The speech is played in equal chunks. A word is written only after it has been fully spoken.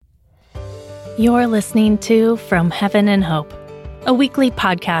You're listening to From Heaven and Hope, a weekly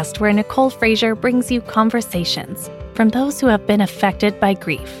podcast where Nicole Frazier brings you conversations from those who have been affected by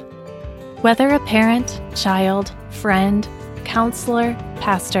grief. Whether a parent, child, friend, counselor,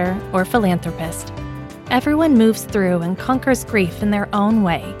 pastor, or philanthropist, everyone moves through and conquers grief in their own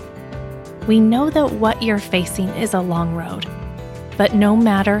way. We know that what you're facing is a long road, but no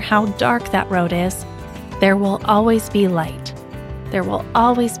matter how dark that road is, there will always be light. There will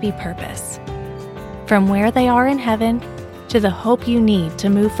always be purpose. From where they are in heaven to the hope you need to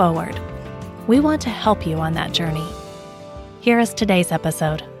move forward, we want to help you on that journey. Here is today's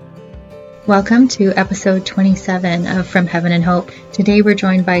episode. Welcome to episode 27 of From Heaven and Hope. Today we're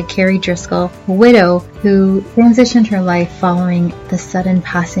joined by Carrie Driscoll, a widow who transitioned her life following the sudden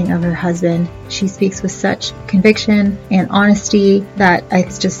passing of her husband. She speaks with such conviction and honesty that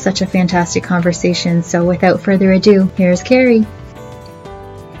it's just such a fantastic conversation. So without further ado, here's Carrie.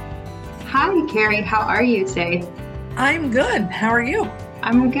 Hi, Carrie. How are you today? I'm good. How are you?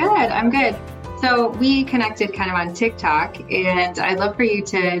 I'm good. So we connected kind of on TikTok, and I'd love for you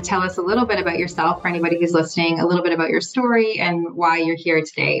to tell us a little bit about yourself for anybody who's listening, a little bit about your story and why you're here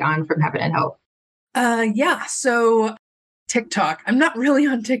today on From Heaven and Hope. So TikTok. I'm not really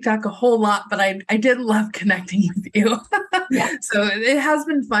on TikTok a whole lot, but I did love connecting with you. Yeah. So it has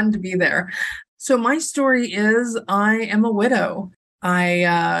been fun to be there. So my story is I am a widow.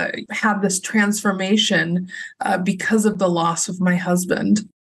 I had this transformation because of the loss of my husband.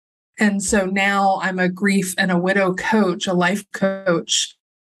 And so now I'm a grief and a widow coach, a life coach,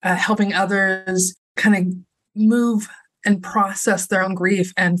 helping others kind of move and process their own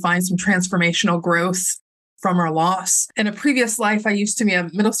grief and find some transformational growth from our loss. In a previous life, I used to be a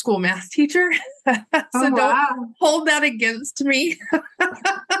middle school math teacher. Don't hold that against me.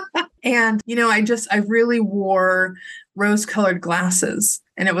 And, I really wore rose-colored glasses,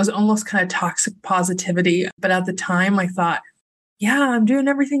 and it was almost kind of toxic positivity. But at the time I thought, yeah, I'm doing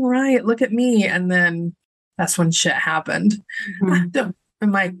everything right. Look at me. And then that's when shit happened.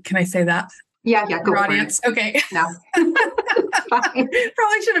 Mm-hmm. Can I say that? Yeah. Go for audience. Okay. No. Fine.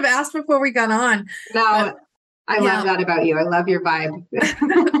 Probably should have asked before we got on. No, I love that about you. I love your vibe.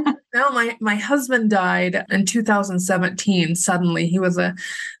 No, my husband died in 2017. Suddenly, he was a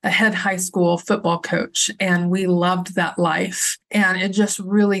head high school football coach, and we loved that life. And it just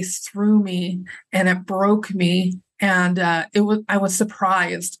really threw me, and it broke me. And I was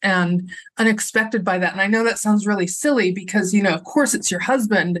surprised and unexpected by that. And I know that sounds really silly because, of course it's your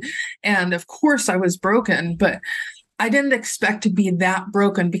husband, and of course I was broken, but I didn't expect to be that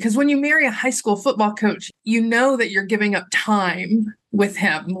broken, because when you marry a high school football coach, you know that you're giving up time with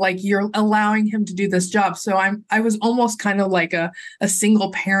him, like you're allowing him to do this job. So I was almost kind of like a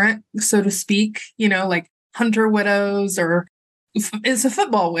single parent, so to speak, like hunter widows, or is a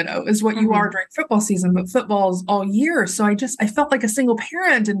football widow is what you are during football season, but football's all year. So I felt like a single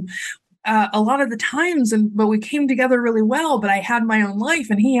parent, and a lot of the times, but we came together really well, but I had my own life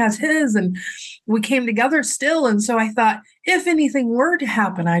and he has his, and we came together still. And so I thought, if anything were to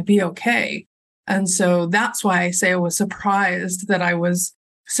happen, I'd be okay. And so that's why I say I was surprised that I was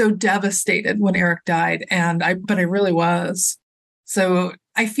so devastated when Eric died. But I really was. So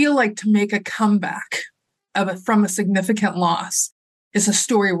I feel like to make a comeback from a significant loss is a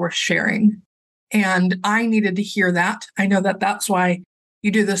story worth sharing. And I needed to hear that. I know that that's why you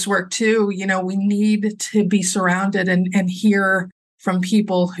do this work too. We need to be surrounded and hear from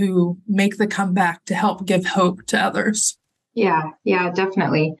people who make the comeback to help give hope to others. Yeah,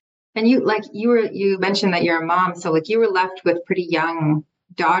 definitely. And you mentioned that you're a mom. So you were left with pretty young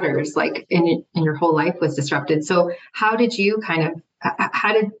daughters, and your whole life was disrupted. So how did you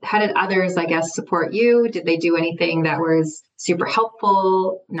how did others, I guess, support you? Did they do anything that was super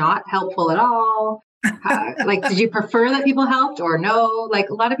helpful, not helpful at all? Did you prefer that people helped or no?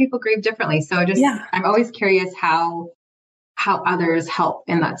 A lot of people grieve differently. So I'm always curious how others help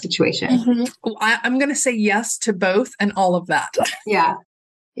in that situation. Mm-hmm. Well, I'm going to say yes to both and all of that. Yeah.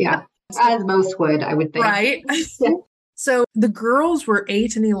 As most would, I would think. Right. So the girls were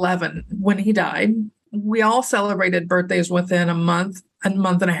 8 and 11 when he died. We all celebrated birthdays within a month and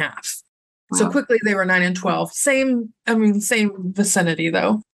a half. Wow. So quickly they were 9 and 12. Same vicinity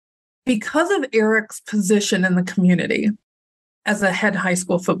though. Because of Eric's position in the community as a head high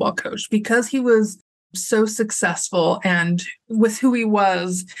school football coach, because he was so successful and with who he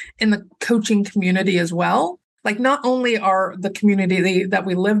was in the coaching community as well, not only the community that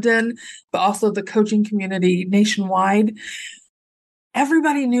we lived in, but also the coaching community nationwide,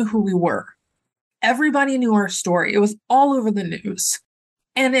 everybody knew who we were. Everybody knew our story. It was all over the news.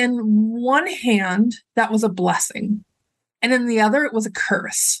 And in one hand, that was a blessing. And in the other, it was a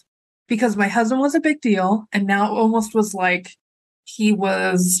curse. because my husband was a big deal. And now it almost was like he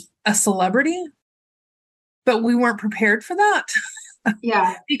was a celebrity, but we weren't prepared for that.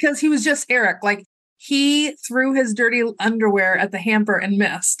 Yeah. Because he was just Eric. Like, he threw his dirty underwear at the hamper and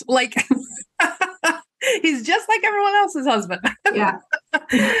missed. Like, he's just like everyone else's husband. Yeah.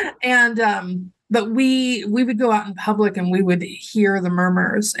 And, but we would go out in public and we would hear the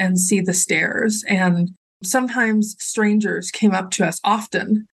murmurs and see the stares. And sometimes strangers came up to us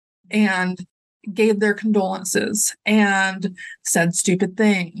often and gave their condolences and said stupid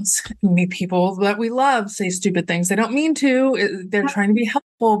things. People that we love say stupid things. They don't mean to. They're trying to be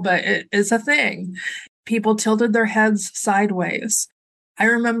helpful, but it is a thing. People tilted their heads sideways. I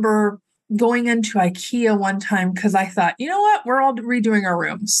remember going into IKEA one time because I thought, you know what? We're all redoing our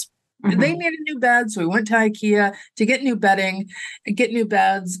rooms. Mm-hmm. They needed new beds. So we went to IKEA to get new bedding, get new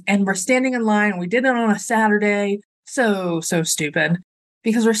beds. And we're standing in line. We did it on a Saturday. So stupid.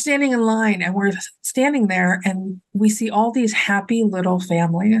 Because we're standing in line and we're standing there and we see all these happy little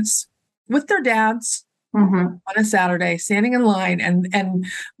families with their dads on a Saturday standing in line. And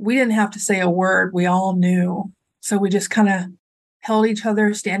we didn't have to say a word. We all knew. So we just kind of held each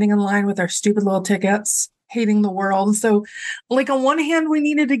other standing in line with our stupid little tickets, hating the world. So like on one hand, we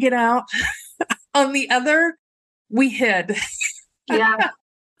needed to get out. On the other, we hid. Yeah.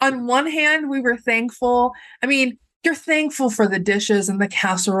 On one hand, we were thankful. I mean, you're thankful for the dishes and the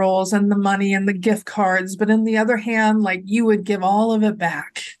casseroles and the money and the gift cards. But on the other hand, like, you would give all of it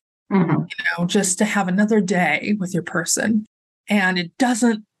back, just to have another day with your person. And it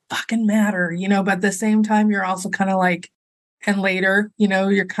doesn't fucking matter, but at the same time, you're also kind of like, and later,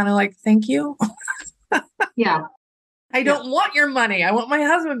 you're kind of like, thank you. Yeah. I don't want your money. I want my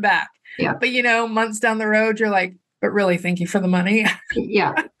husband back. Yeah. But, months down the road, you're like, but really, thank you for the money.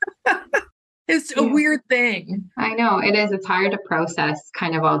 Yeah. It's a weird thing. I know it is. It's hard to process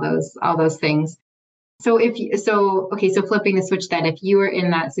kind of all those things. So flipping the switch then, if you were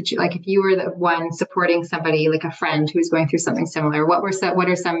in that situation, like if you were the one supporting somebody, like a friend who's going through something similar, what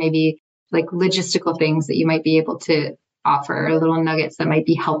are some maybe like logistical things that you might be able to offer, or little nuggets that might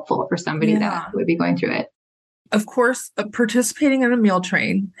be helpful for somebody that would be going through it? Of course, participating in a meal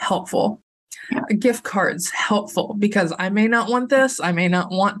train, helpful. Yeah. Gift cards, helpful, because I may not want this. I may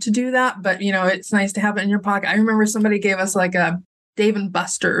not want to do that, but it's nice to have it in your pocket. I remember somebody gave us like a Dave &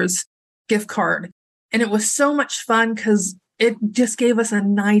 Buster's gift card, and it was so much fun because it just gave us a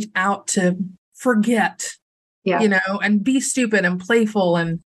night out to forget, and be stupid and playful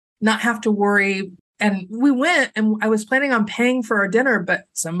and not have to worry. And we went, and I was planning on paying for our dinner, but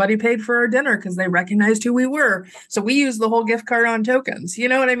somebody paid for our dinner because they recognized who we were. So we used the whole gift card on tokens. You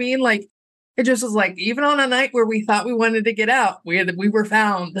know what I mean? Like, it just was like, even on a night where we thought we wanted to get out, we were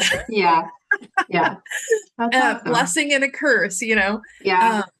found. Yeah. Yeah. Awesome. Blessing and a curse,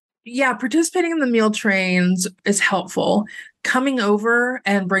 Yeah. Participating in the meal trains is helpful. Coming over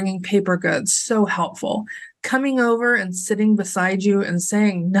and bringing paper goods, so helpful. Coming over and sitting beside you and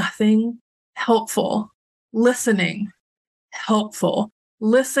saying nothing, helpful. Listening, helpful.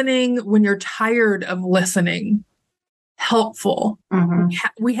 Listening when you're tired of listening, helpful.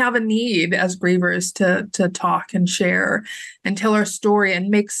 We have a need as grievers to talk and share and tell our story and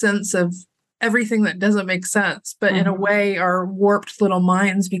make sense of everything that doesn't make sense. But in a way, our warped little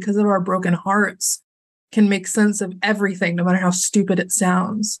minds, because of our broken hearts, can make sense of everything, no matter how stupid it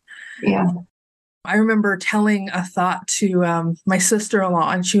sounds. Yeah. I remember telling a thought to my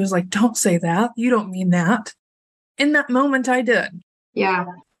sister-in-law, and she was like, don't say that. You don't mean that. In that moment, I did. Yeah.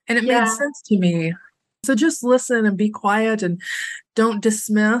 And it made sense to me. So just listen and be quiet and don't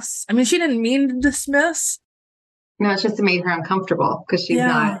dismiss. I mean, she didn't mean to dismiss. No, it's just made her uncomfortable because she's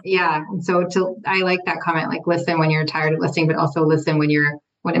not. Yeah. And so I like that comment, like listen when you're tired of listening, but also listen when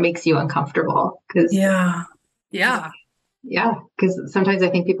it makes you uncomfortable. Because because sometimes I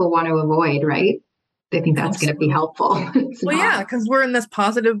think people want to avoid, right? They think that's going to be helpul. Because we're in this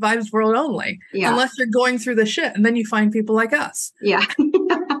positive vibes world only. Yeah. Unless you're going through the shit, and then you find people like us. Yeah.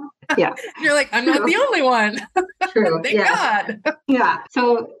 Yeah. You're like, I'm not the only one. True. Thank God. Yeah.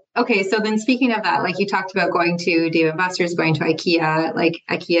 So then speaking of that, like you talked about going to Dave & Buster's, going to IKEA, like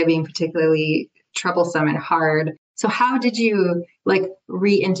IKEA being particularly troublesome and hard. So how did you like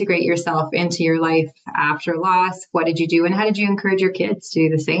reintegrate yourself into your life after loss? What did you do? And how did you encourage your kids to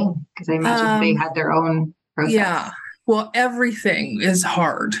do the same? Because I imagine they had their own process. Yeah. Well, everything is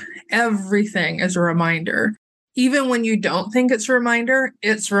hard. Everything is a reminder. Even when you don't think it's a reminder,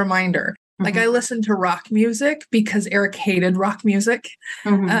 it's a reminder. Mm-hmm. Like I listened to rock music because Eric hated rock music.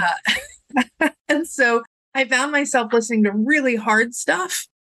 Mm-hmm. And so I found myself listening to really hard stuff.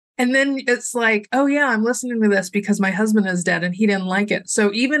 And then it's like, oh yeah, I'm listening to this because my husband is dead and he didn't like it.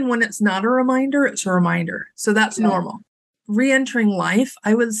 So even when it's not a reminder, it's a reminder. So that's normal. Re-entering life,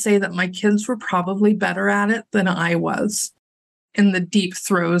 I would say that my kids were probably better at it than I was in the deep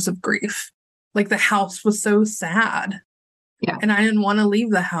throes of grief. Like the house was so sad. Yeah. And I didn't want to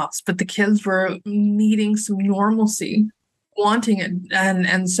leave the house, but the kids were needing some normalcy, wanting it.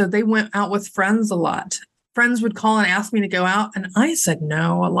 And so they went out with friends a lot. Friends would call and ask me to go out, and I said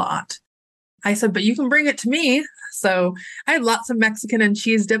no a lot. I said, but you can bring it to me. So I had lots of Mexican and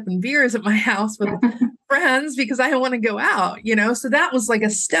cheese dip and beers at my house with friends because I didn't want to go out, So that was like a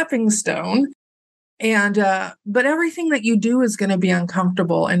stepping stone. And, but everything that you do is going to be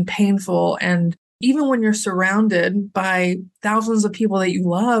uncomfortable and painful. And even when you're surrounded by thousands of people that you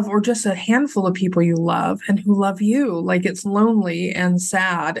love, or just a handful of people you love and who love you, like it's lonely and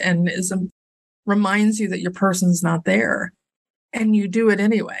sad and reminds you that your person's not there, and you do it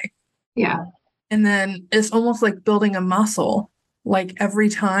anyway. Yeah. And then it's almost like building a muscle. Like every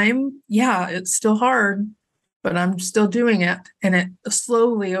time, yeah, it's still hard, but I'm still doing it. And it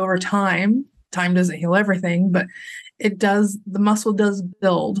slowly over time doesn't heal everything, but the muscle does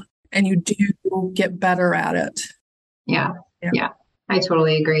build, and you do get better at it. Yeah. I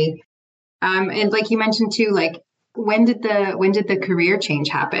totally agree. And like you mentioned too, like when did the career change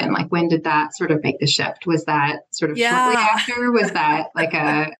happen? Like when did that sort of make the shift? Was that sort of shortly after? Was that like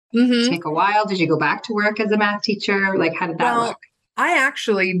take a while? Did you go back to work as a math teacher? Like how did that look? I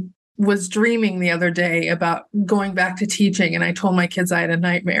actually was dreaming the other day about going back to teaching, and I told my kids I had a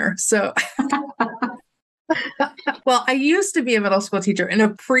nightmare. So well, I used to be a middle school teacher in a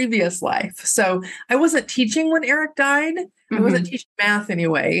previous life. So I wasn't teaching when Eric died. I wasn't teaching math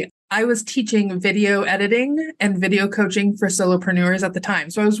anyway. I was teaching video editing and video coaching for solopreneurs at the time.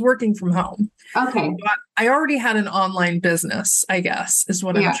 So I was working from home. Okay. So I already had an online business, I guess, is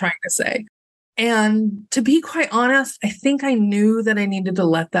what I'm trying to say. And to be quite honest, I think I knew that I needed to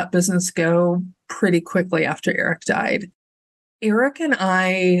let that business go pretty quickly after Eric died. Eric and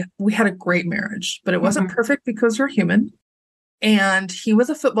we had a great marriage, but it wasn't perfect because we're human. And he was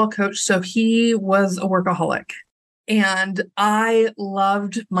a football coach, so he was a workaholic. And I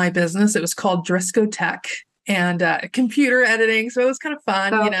loved my business. It was called Driscoll Tech and computer editing. So it was kind of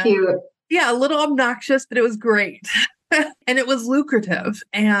fun, so cute. Yeah, a little obnoxious, but it was great. And it was lucrative.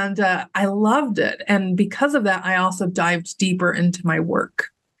 And I loved it. And because of that, I also dived deeper into my work.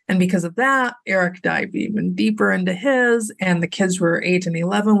 And because of that, Eric dived even deeper into his, and the kids were 8 and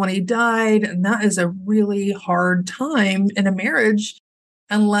 11 when he died. And that is a really hard time in a marriage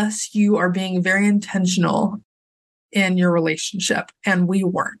unless you are being very intentional in your relationship. And we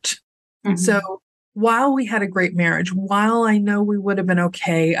weren't. So while we had a great marriage, while I know we would have been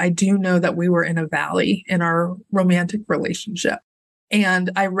okay, I do know that we were in a valley in our romantic relationship.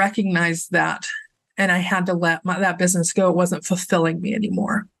 And I recognized that, and I had to let that business go. It wasn't fulfilling me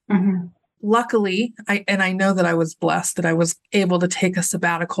anymore. Luckily, I know that I was blessed that I was able to take a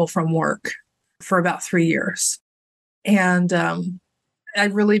sabbatical from work for about 3 years. And I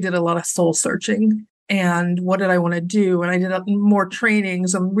really did a lot of soul searching. And what did I want to do? And I did more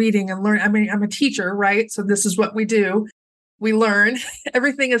trainings and reading and learning. I mean, I'm a teacher, right? So this is what we do. We learn.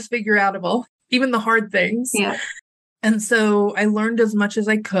 Everything is figure outable, even the hard things. Yeah. And so I learned as much as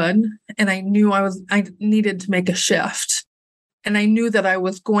I could. And I knew I needed to make a shift. And I knew that I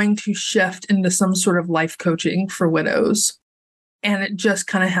was going to shift into some sort of life coaching for widows. And it just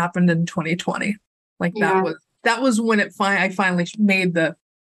kind of happened in 2020. Like that was when I finally made the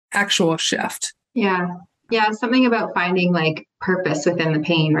actual shift. Yeah. Yeah. Something about finding like purpose within the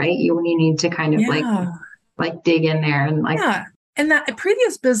pain, right? When you need to kind of like dig in there and like. Yeah. And that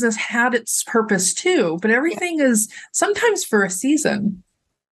previous business had its purpose too, but everything is sometimes for a season.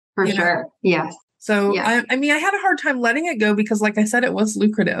 For sure. Yes. So, I mean, I had a hard time letting it go because, like I said, it was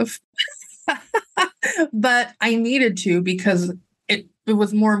lucrative, but I needed to because it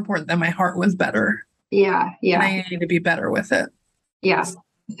was more important that my heart was better. Yeah. Yeah. And I needed to be better with it. Yeah. So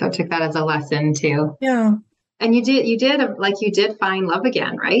I took that as a lesson too. Yeah. And you did find love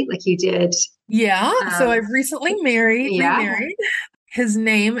again, right? Like you did. Yeah. So I've recently remarried. His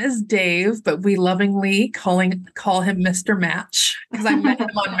name is Dave, but we lovingly call him Mr. Match because I met him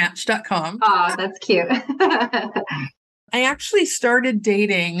on Match.com. Oh, that's cute. I actually started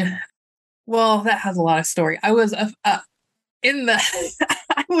dating. Well, that has a lot of story. I was in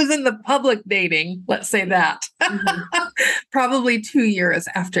the public dating. Let's say that probably 2 years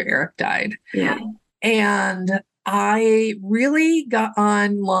after Eric died. Yeah, and I really got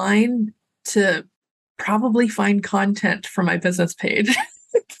online to probably find content for my business page.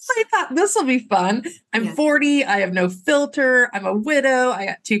 I thought this will be fun. I'm 40. I have no filter. I'm a widow. I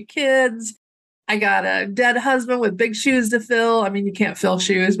got 2 kids. I got a dead husband with big shoes to fill. I mean, you can't fill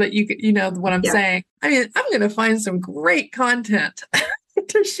shoes, but you know what I'm saying. I mean, I'm going to find some great content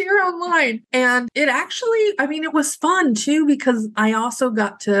to share online. And it actually, I mean, it was fun too, because I also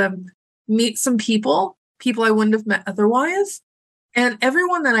got to meet some people I wouldn't have met otherwise. And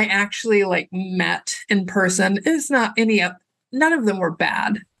everyone that I actually like met in person is none of them were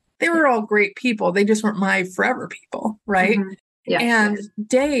bad. They were all great people. They just weren't my forever people, right? Mm-hmm. Yes, and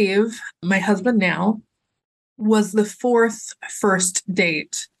Dave, my husband now, was the 4th first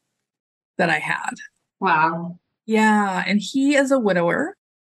date that I had. Wow. Yeah. And he is a widower.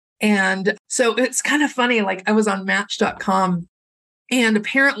 And so it's kind of funny. Like I was on Match.com and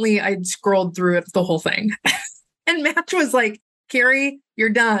apparently I'd scrolled through it, the whole thing. And Match was like, Carrie, you're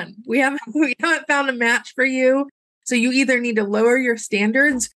done. We haven't found a match for you. So you either need to lower your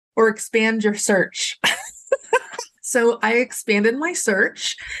standards or expand your search. So I expanded my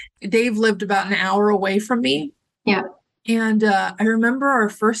search. Dave lived about an hour away from me. Yeah. And I remember our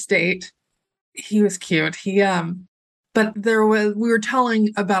first date. He was cute. But we were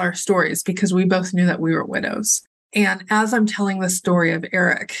telling about our stories because we both knew that we were widows. And as I'm telling the story of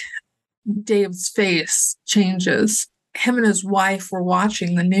Eric, Dave's face changes. Him and his wife were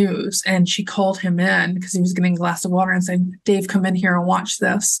watching the news and she called him in because he was getting a glass of water and said, Dave, come in here and watch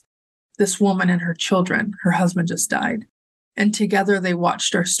this. This woman and her children, her husband just died. And together they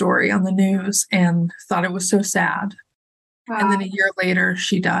watched our story on the news and thought it was so sad. Wow. And then a year later,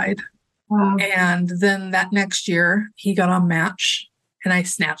 she died. Wow. And then that next year, he got on Match and I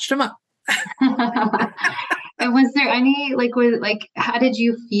snatched him up. And was there any, how did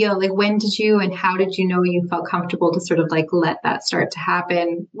you feel? Like, when did you and how did you know you felt comfortable to sort of like let that start to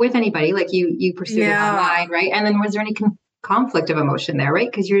happen with anybody? Like you pursued it online, right? And then was there any conflict of emotion there,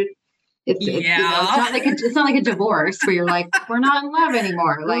 right? Because it's not like a divorce where you're like, we're not in love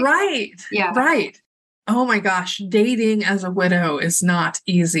anymore. Like, right. Yeah. Right. Oh my gosh. Dating as a widow is not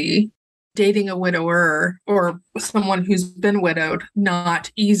easy. Dating a widower or someone who's been widowed,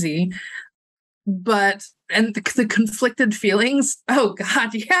 not easy. But, and the conflicted feelings, oh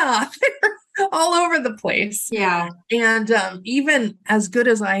God, yeah, they're all over the place. Yeah. And even as good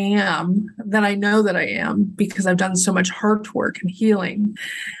as I am, that I know that I am because I've done so much heart work and healing.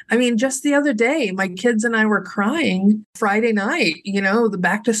 I mean, just the other day, my kids and I were crying Friday night, the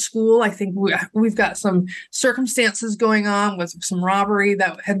back to school. I think we've got some circumstances going on with some robbery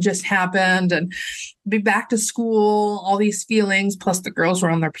that had just happened and be back to school, all these feelings, plus the girls were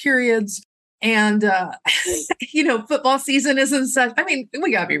on their periods. And, football season isn't such, I mean,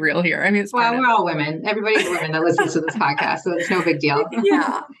 we gotta be real here. I mean, we're all women. Everybody's women that listens to this podcast, so it's no big deal.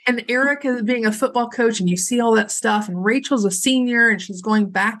 Yeah. And Eric is being a football coach and you see all that stuff. And Rachel's a senior and she's going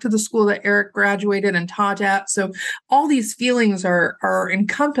back to the school that Eric graduated and taught at. So all these feelings are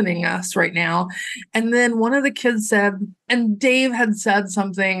accompanying us right now. And then one of the kids said, and Dave had said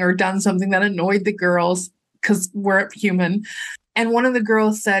something or done something that annoyed the girls because we're human. And one of the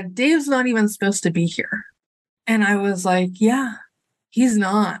girls said, Dave's not even supposed to be here. And I was like, yeah, he's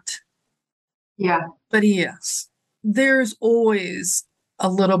not. Yeah. But he is. There's always a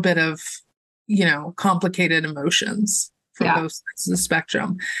little bit of, complicated emotions for both sides of the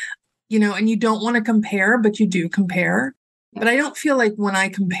spectrum. And you don't want to compare, but you do compare. Yeah. But I don't feel like when I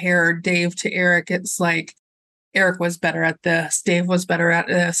compare Dave to Eric, it's like Eric was better at this, Dave was better at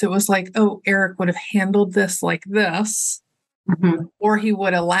this. It was like, oh, Eric would have handled this like this. Mm-hmm. Or he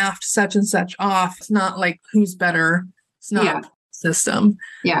would have laughed such and such off. It's not like who's better. It's not a system.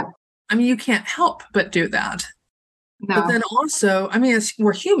 Yeah. I mean, you can't help but do that. No. But then also, I mean,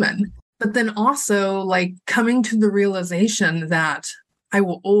 we're human, but then also like coming to the realization that I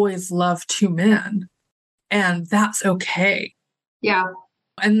will always love 2 men and that's okay. Yeah.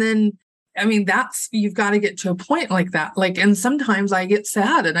 And then I mean, you've got to get to a point like that. Like, and sometimes I get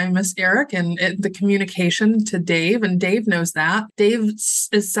sad and I miss Eric and the communication to Dave, and Dave knows that. Dave is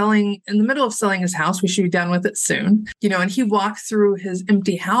in the middle of selling his house. We should be done with it soon, and he walked through his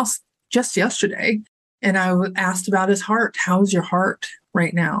empty house just yesterday. And I asked about his heart. How's your heart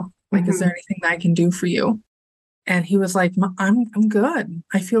right now? Like, is there anything that I can do for you? And he was like, I'm good.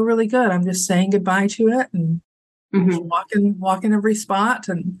 I feel really good. I'm just saying goodbye to it and walking every spot.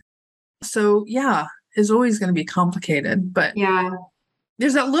 And so, yeah, it's always going to be complicated, but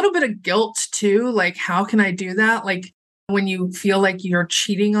there's that little bit of guilt too. Like, how can I do that? Like when you feel like you're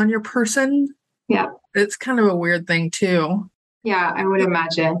cheating on your person. Yeah. It's kind of a weird thing too. Yeah, I would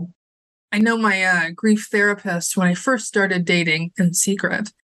imagine. I know my grief therapist, when I first started dating in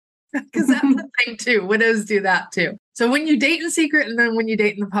secret, because that's the thing too. Widows do that too. So when you date in secret and then when you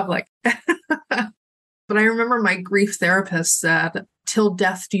date in the public. But I remember my grief therapist said, till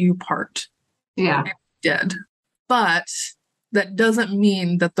death do you part. Yeah. And we did. But that doesn't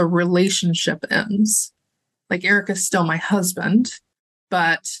mean that the relationship ends. Like Eric is still my husband,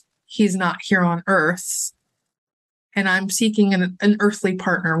 but he's not here on earth. And I'm seeking an earthly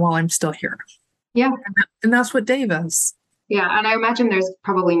partner while I'm still here. Yeah. And that's what Dave is. Yeah. And I imagine there's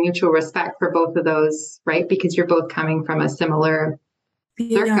probably mutual respect for both of those, right? Because you're both coming from a similar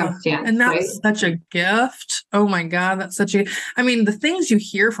circumstance. And that's right? such a gift. Oh my God. That's such a, I mean, the things you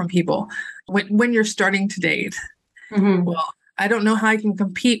hear from people when you're starting to date. Mm-hmm. Well, I don't know how I can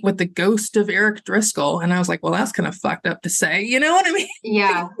compete with the ghost of Eric Driscoll. And I was like, well, that's kind of fucked up to say. You know what I mean?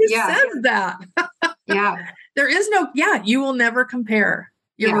 Yeah. Who Yeah. says that? Yeah. There is no, you will never compare.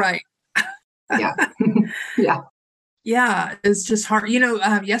 You're right. Yeah. Yeah. Yeah. It's just hard.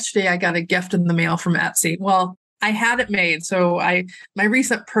 Yesterday I got a gift in the mail from Etsy. Well, I had it made. So my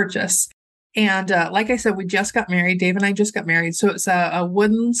recent purchase. And like I said, we just got married. Dave and I just got married. So it's a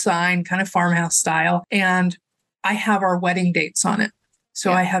wooden sign, kind of farmhouse style. And I have our wedding dates on it.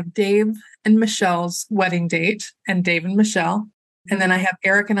 So I have Dave and Michelle's wedding date and Dave and Michelle. And then I have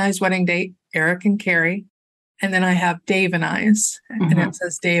Eric and I's wedding date, Eric and Carrie. And then I have Dave and I's, and it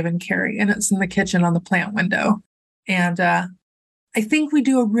says Dave and Carrie, and it's in the kitchen on the plant window. And I think we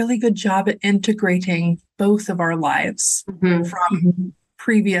do a really good job at integrating both of our lives from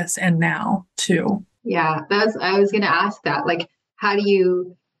previous and now too. Yeah, I was going to ask that. Like, how do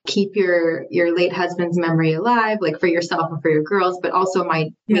you keep your late husband's memory alive, like for yourself and for your girls, but also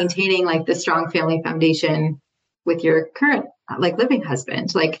maintaining like the strong family foundation with your current like living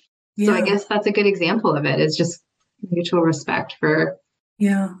husband? Like, so I guess that's a good example of it. It's just mutual respect for.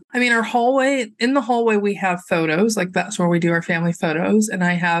 Yeah. I mean, in the hallway, we have photos, like that's where we do our family photos. And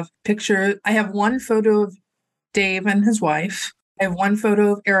I have one photo of Dave and his wife. I have one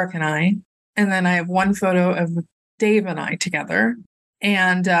photo of Eric and I, and then I have one photo of Dave and I together.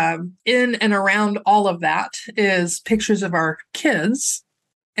 And in and around all of that is pictures of our kids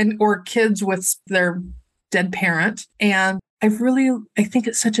or kids with their dead parent. And I think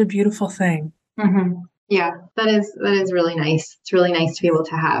it's such a beautiful thing. Mm-hmm. Yeah, that is really nice. It's really nice to be able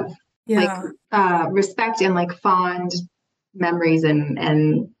to have like respect and like fond memories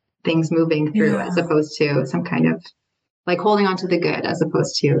and things moving through as opposed to some kind of like holding on to the good as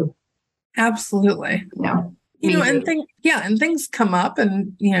opposed to. Absolutely. And things come up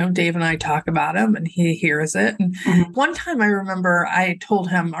and, Dave and I talk about them and he hears it. And one time I remember I told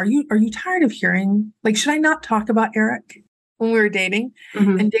him, are you tired of hearing, like, should I not talk about Eric when we were dating?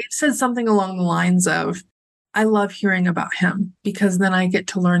 And Dave said something along the lines of, I love hearing about him because then I get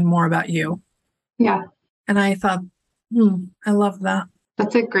to learn more about you. Yeah. And I thought, I love that.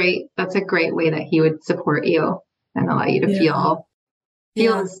 That's a great way that he would support you and allow you to feel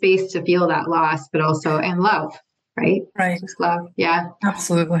the space to feel that loss, but also, and love, right? Right. Just love. Yeah,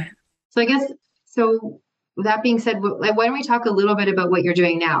 absolutely. So I guess, that being said, why don't we talk a little bit about what you're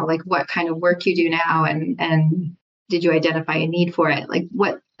doing now? Like what kind of work you do now and did you identify a need for it?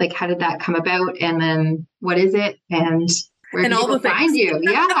 Like how did that come about? And then what is it? And where do people find you?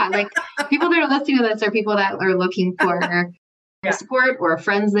 Yeah. Like people that are listening to this are people that are looking for support or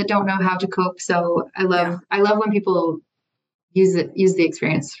friends that don't know how to cope. So I love when people use the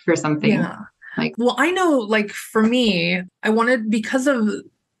experience for something. Yeah. I know, like for me, I wanted, because of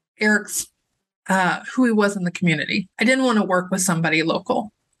Eric's, who he was in the community, I didn't want to work with somebody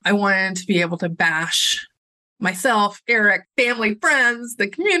local. I wanted to be able to bash myself, Eric, family, friends, the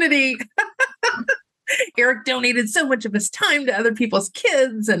community. Eric donated so much of his time to other people's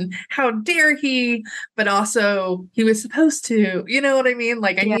kids and how dare he, but also he was supposed to, you know what I mean?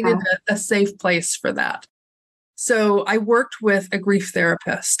 Like I needed a safe place for that. So I worked with a grief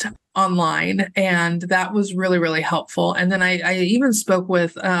therapist online, and that was really, really helpful. And then I even spoke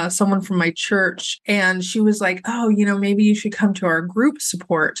with someone from my church, and she was like, oh, maybe you should come to our group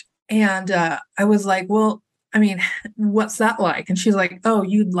support. And I was like, well, I mean, what's that like? And she's like, oh,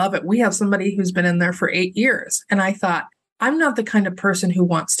 you'd love it. We have somebody who's been in there for 8 years. And I thought, I'm not the kind of person who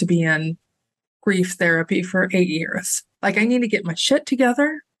wants to be in grief therapy for 8 years. Like I need to get my shit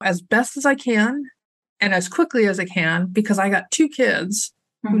together as best as I can and as quickly as I can, because I got 2 kids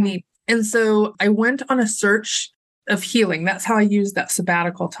who need. And so I went on a search of healing. That's how I used that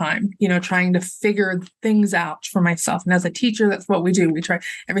sabbatical time, trying to figure things out for myself. And as a teacher, that's what we do. We try,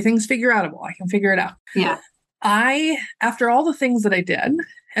 everything's figure outable. I can figure it out. Yeah. After all the things that I did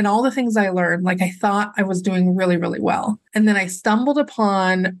and all the things I learned, like I thought I was doing really, really well. And then I stumbled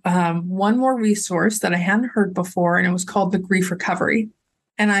upon one more resource that I hadn't heard before, and it was called the Grief Recovery.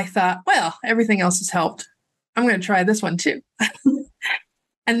 And I thought, well, everything else has helped. I'm going to try this one too.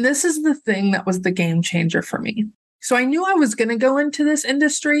 And this is the thing that was the game changer for me. So I knew I was going to go into this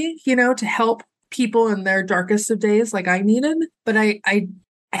industry, to help people in their darkest of days like I needed, but I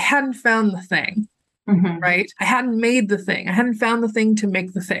hadn't found the thing. Right? I hadn't made the thing. I hadn't found the thing to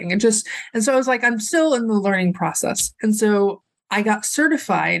make the thing. And so I was like, I'm still in the learning process. And so I got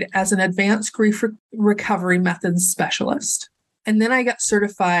certified as an advanced grief recovery methods specialist. And then I got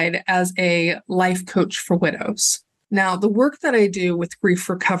certified as a life coach for widows. Now, the work that I do with grief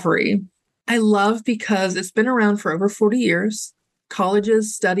recovery, I love because it's been around for over 40 years.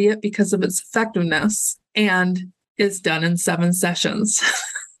 Colleges study it because of its effectiveness, and it's done in 7 sessions.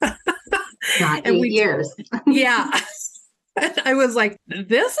 Not 8 years. Yeah. And I was like,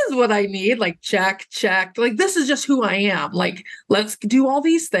 this is what I need. Like, check. Like, this is just who I am. Like, let's do all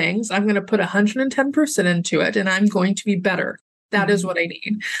these things. I'm going to put 110% into it, and I'm going to be better. That is what I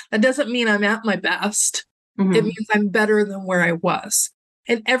need. That doesn't mean I'm at my best. It means I'm better than where I was.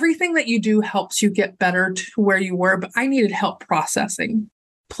 And everything that you do helps you get better to where you were, but I needed help processing.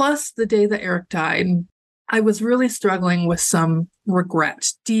 Plus, the day that Eric died, I was really struggling with some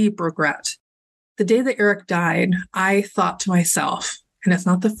regret, deep regret. The day that Eric died, I thought to myself, and it's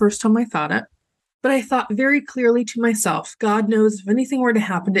not the first time I thought it, but I thought very clearly to myself, God knows if anything were to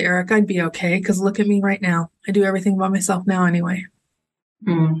happen to Eric, I'd be okay, because look at me right now. I do everything by myself now anyway.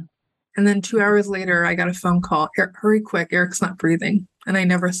 And then 2 hours later, I got a phone call. Hurry quick, Eric's not breathing. And I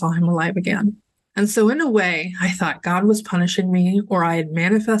never saw him alive again. And so in a way, I thought God was punishing me, or I had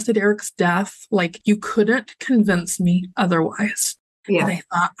manifested Eric's death. Like, you couldn't convince me otherwise. Yeah. And I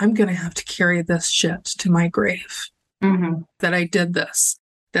thought, I'm going to have to carry this shit to my grave. That I did this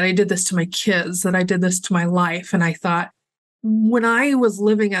to my kids, that I did this to my life. And I thought, when I was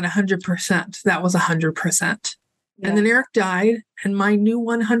living at 100%, that was 100%. Yeah. And then Eric died, and my new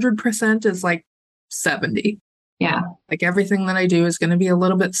 100% is like 70. Yeah. Like, everything that I do is going to be a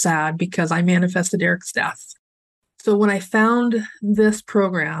little bit sad because I manifested Eric's death. So when I found this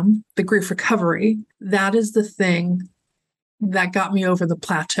program, the grief recovery, that is the thing that got me over the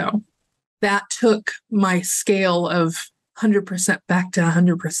plateau. That took my scale of 100% back to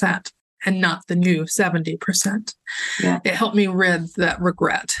 100% and not the new 70%. Yeah. It helped me rid that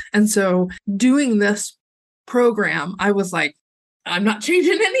regret. And so doing this program, I was like, I'm not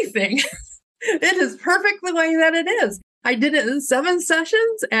changing anything. It is perfect the way that it is. I did it in 7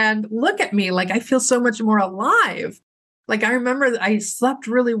 sessions, and look at me. Like, I feel so much more alive. Like, I remember that I slept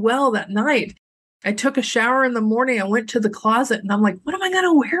really well that night. I took a shower in the morning. I went to the closet, and I'm like, what am I going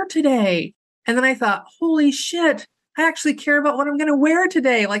to wear today? And then I thought, holy shit, I actually care about what I'm going to wear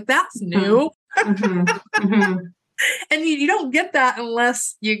today. Like, that's new. And you don't get that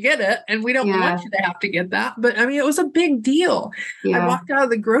unless you get it. And we don't want you to have to get that. But I mean, it was a big deal. Yeah. I walked out of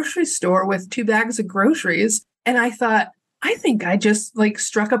the grocery store with 2 bags of groceries, and I thought, I think I just like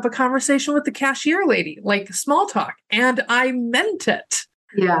struck up a conversation with the cashier lady, like small talk, and I meant it.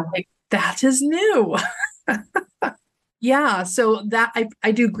 Yeah. Like, that is new. Yeah. So that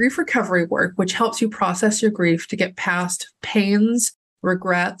I do grief recovery work, which helps you process your grief to get past pains,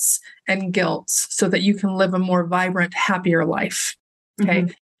 regrets, and guilts so that you can live a more vibrant, happier life. Okay.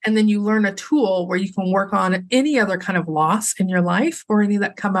 And then you learn a tool where you can work on any other kind of loss in your life or any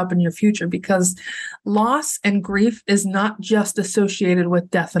that come up in your future, because loss and grief is not just associated with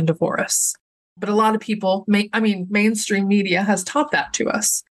death and divorce. But a lot of people, mainstream media has taught that to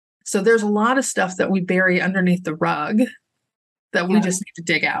us. So there's a lot of stuff that we bury underneath the rug that we just need to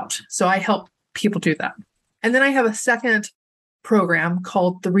dig out. So I help people do that. And then I have a second program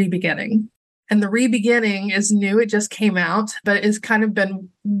called The Rebeginning. And The Rebeginning is new. It just came out, but it's kind of been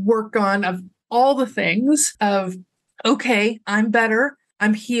work on of all the things of, okay, I'm better.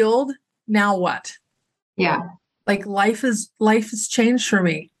 I'm healed. Now what? Yeah. Like, life has changed for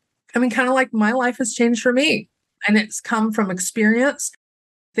me. I mean, kind of like my life has changed for me. And it's come from experience,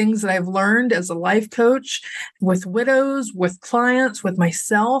 things that I've learned as a life coach with widows, with clients, with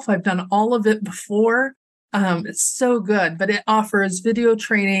myself. I've done all of it before. It's so good, but it offers video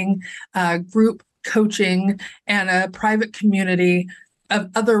training, group coaching, and a private community of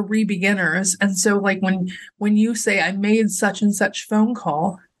other re-beginners. And so like when you say I made such and such phone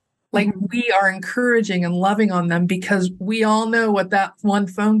call, like we are encouraging and loving on them because we all know what that one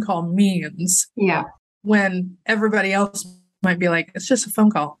phone call means. Yeah. When everybody else might be like, it's just a phone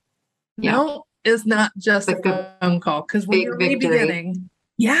call. Yeah. No, it's not just a phone call. Because when you're re-beginning,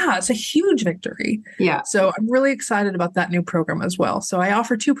 it's a huge victory. Yeah. So I'm really excited about that new program as well. So I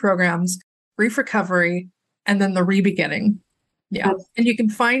offer 2 programs, Grief Recovery and then The Rebeginning. Yeah. And you can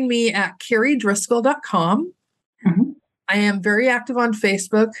find me at carriedriscoll.com. I am very active on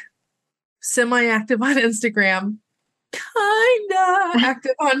Facebook. semi-active on Instagram, kinda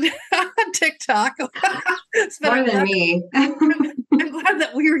active on TikTok. More than me. I'm glad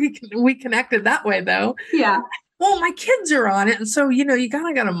that we connected that way, though. Yeah. Well, my kids are on it, and so you kind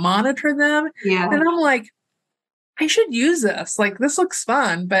of got to monitor them. Yeah. And I'm like, I should use this. Like, this looks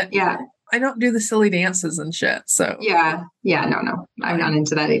fun, but yeah, I don't do the silly dances and shit. So yeah, no, I'm not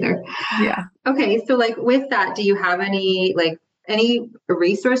into that either. Yeah. Okay, so like with that, do you have any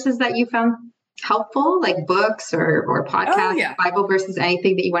resources that you found helpful, like books or podcasts, Bible verses,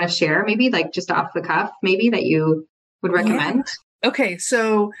 anything that you want to share? Maybe like just off the cuff, maybe that you would recommend. Yeah. Okay,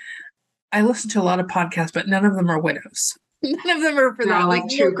 so I listen to a lot of podcasts, but none of them are widows. None of them are for that. Like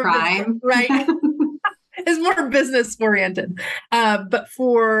true crime, right? It's more business oriented. But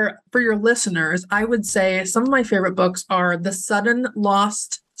for your listeners, I would say some of my favorite books are The Sudden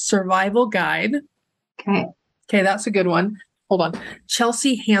Lost Survival Guide. Okay, that's a good one. Hold on.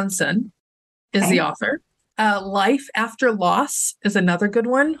 Chelsea Hansen is the author. Life After Loss is another good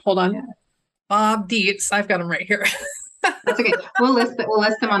one. Hold on. Yeah. Bob Dietz. I've got them right here. That's okay. We'll list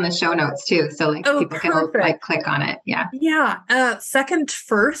them on the show notes too. So like people can like click on it. Yeah. Yeah. Second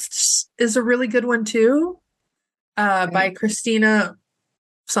Firsts is a really good one too. By Christina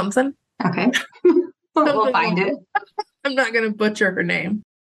something. Okay. We'll find it. I'm not going to butcher her name.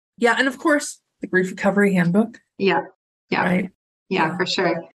 Yeah. And of course, the Grief Recovery Handbook. Yeah. Yeah. Right. Yeah, for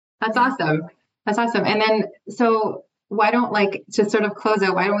sure. That's awesome. And then, so why don't to sort of close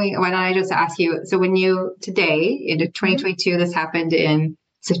out, why don't I just ask you, so when today in 2022, this happened in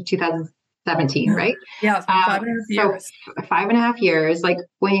 2017, right? Yeah. It's been 5.5 years. So 5.5 years. Like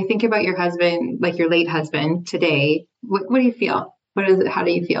when you think about your husband, like your late husband today, what do you feel? What is it? How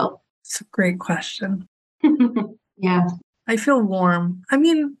do you feel? It's a great question. Yeah. I feel warm. I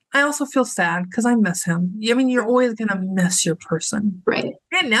mean, I also feel sad because I miss him. I mean, you're always going to miss your person. Right.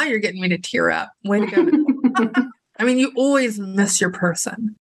 And now you're getting me to tear up. Way to go. I mean, you always miss your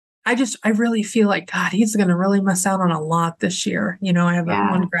person. I really feel like, God, he's going to really miss out on a lot this year. I have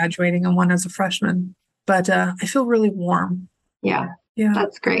one graduating and one as a freshman, but I feel really warm. Yeah. Yeah.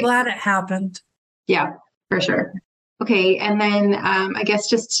 That's great. I'm glad it happened. Yeah, for sure. Okay. And then I guess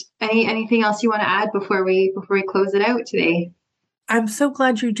just anything else you want to add before we close it out today? I'm so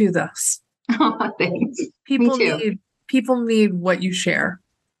glad you do this. Oh, thanks. People need what you share.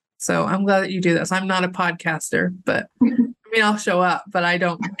 So I'm glad that you do this. I'm not a podcaster, but I mean, I'll show up, but I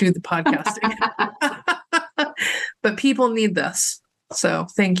don't do the podcasting. But people need this. So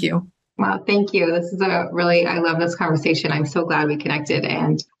thank you. Wow. Thank you. This is I love this conversation. I'm so glad we connected,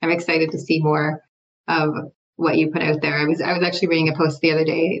 and I'm excited to see more of what you put out there. I was actually reading a post the other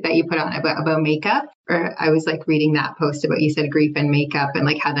day that you put on about makeup, or I was like reading that post about, you said grief and makeup and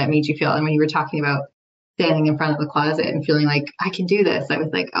like how that made you feel. And when you were talking about standing in front of the closet and feeling like I can do this, I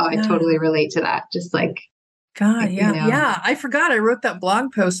was like, oh, I totally relate to that. Just like, God, yeah. Yeah. I forgot I wrote that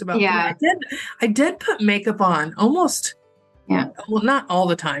blog post about that. I did put makeup on almost. Yeah. Well, not all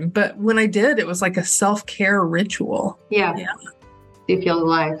the time, but when I did, it was like a self-care ritual. Yeah. Yeah. You feel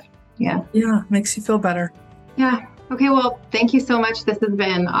alive. Yeah. Yeah. Makes you feel better. Yeah. Okay. Well, thank you so much. This has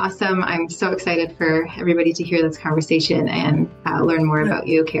been awesome. I'm so excited for everybody to hear this conversation and learn more about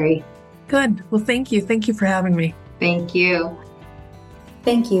you, Carrie. Good. Well, thank you. Thank you for having me. Thank you.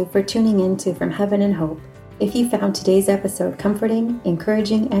 Thank you for tuning in to From Heaven and Hope. If you found today's episode comforting,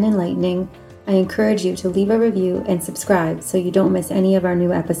 encouraging, and enlightening, I encourage you to leave a review and subscribe so you don't miss any of our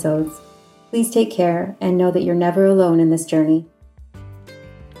new episodes. Please take care and know that you're never alone in this journey.